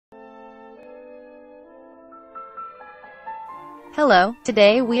Hello,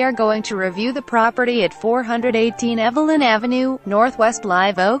 today we are going to review the property at 418 Evelyn Avenue, Northwest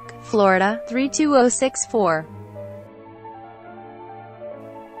Live Oak, Florida, 32064.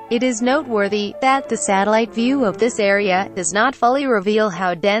 It is noteworthy that the satellite view of this area does not fully reveal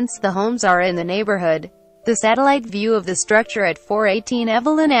how dense the homes are in the neighborhood. The satellite view of the structure at 418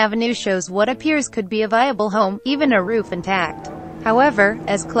 Evelyn Avenue shows what appears could be a viable home, even a roof intact. However,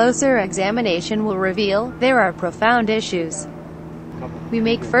 as closer examination will reveal, there are profound issues. We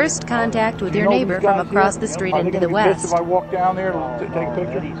make first contact with your neighbor from across the street into the west. If I walk down there to take a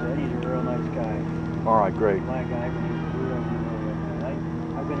picture? He's a real nice guy. All right, great. My guy,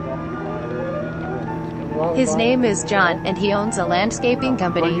 I've been up to His name is John, and he owns a landscaping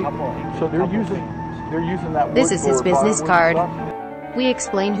company. So they're using that wood. This is his for business firewood card. and stuff? We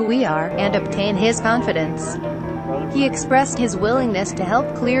explain who we are, and obtain his confidence. He expressed his willingness to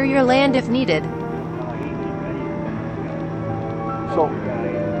help clear your land if needed.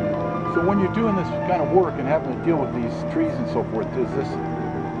 So when you're doing this kind of work and having to deal with these trees and so forth, does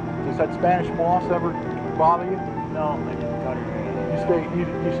that Spanish moss ever bother you? No, I just cut it. You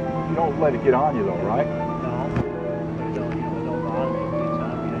don't let it get on you though, right? No, it don't bother me. It's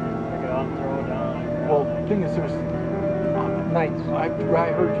on me. I just pick it up, throw it down. Well, the thing is, there's mites. I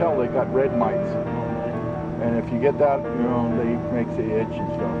heard tell they got red mites, and if you get that, they makes the itch and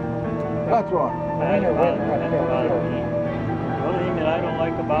stuff. That's wrong. The only thing that I don't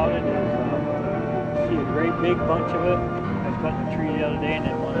like about it is see a great big bunch of it. I was cutting a tree the other day and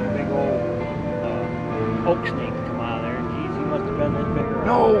then one of the big old oak snakes come out of there. Geez, he must have been this big.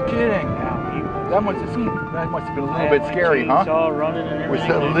 No kidding. Yeah, That must have been a little bit scary, huh? All running and Was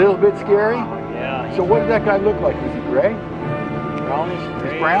everything. that a little bit scary? Yeah. So what did that guy look like? Was he gray? Brownish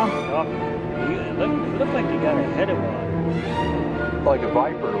gray. He's brown? It looked like he got a head of one. Like a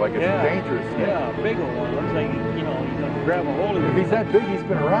viper, like a dangerous snake. Yeah, a big one. Looks like he's gonna grab a hold of it. If he's that big, he's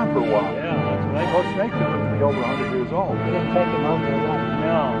been around for a while. Yeah, that's what I Most snakes are be over 100 years old. You didn't take him home for lunch.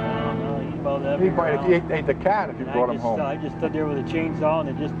 No, he's about that. He ate the cat if you brought him home. I just stood there with a chainsaw and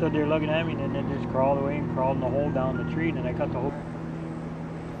they just stood there looking at me and then just crawled away and crawled in the hole down the tree and then I cut the hole.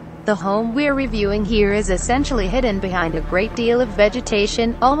 The home we're reviewing here is essentially hidden behind a great deal of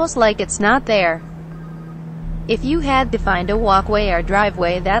vegetation, almost like it's not there. If you had to find a walkway or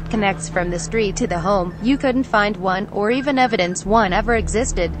driveway that connects from the street to the home, you couldn't find one, or even evidence one ever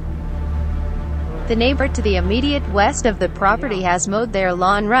existed. The neighbor to the immediate west of the property has mowed their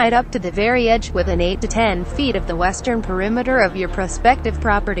lawn right up to the very edge, within 8 to 10 feet of the western perimeter of your prospective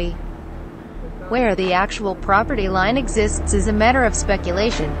property. Where the actual property line exists is a matter of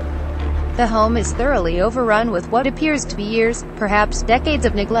speculation. The home is thoroughly overrun with what appears to be years, perhaps decades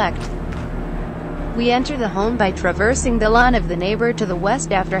of neglect. We enter the home by traversing the lawn of the neighbor to the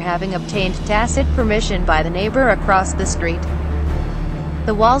west after having obtained tacit permission by the neighbor across the street.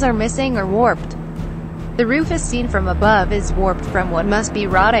 The walls are missing or warped. The roof, as seen from above, is warped from what must be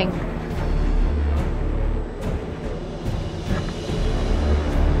rotting.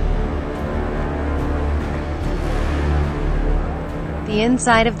 The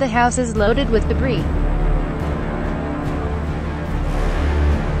inside of the house is loaded with debris.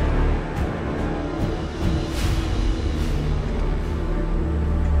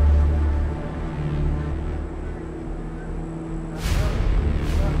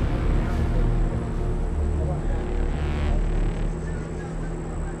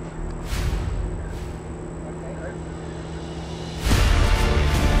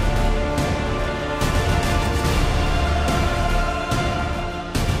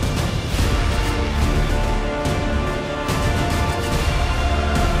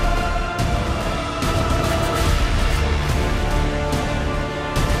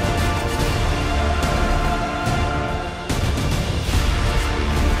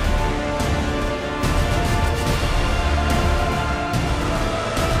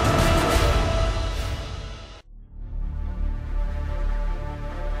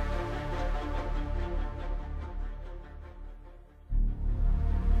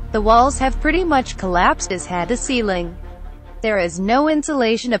 The walls have pretty much collapsed as had the ceiling. There is no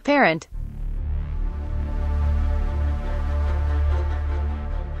insulation apparent.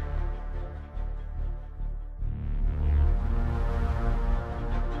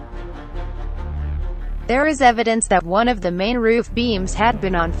 There is evidence that one of the main roof beams had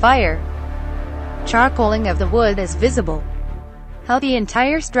been on fire. Charcoaling of the wood is visible. How the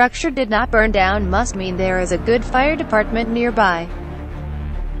entire structure did not burn down must mean there is a good fire department nearby.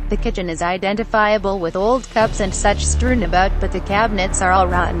 The kitchen is identifiable with old cups and such strewn about, but the cabinets are all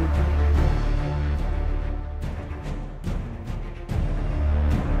rotten.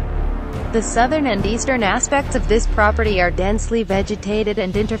 The southern and eastern aspects of this property are densely vegetated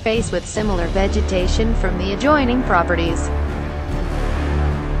and interface with similar vegetation from the adjoining properties.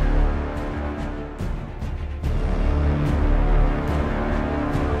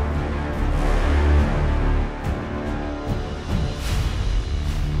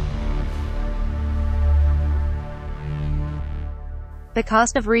 The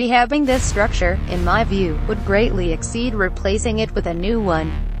cost of rehabbing this structure, in my view, would greatly exceed replacing it with a new one.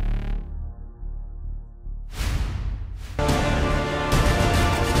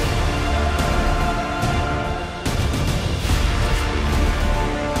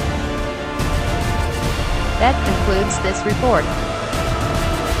 That concludes this report.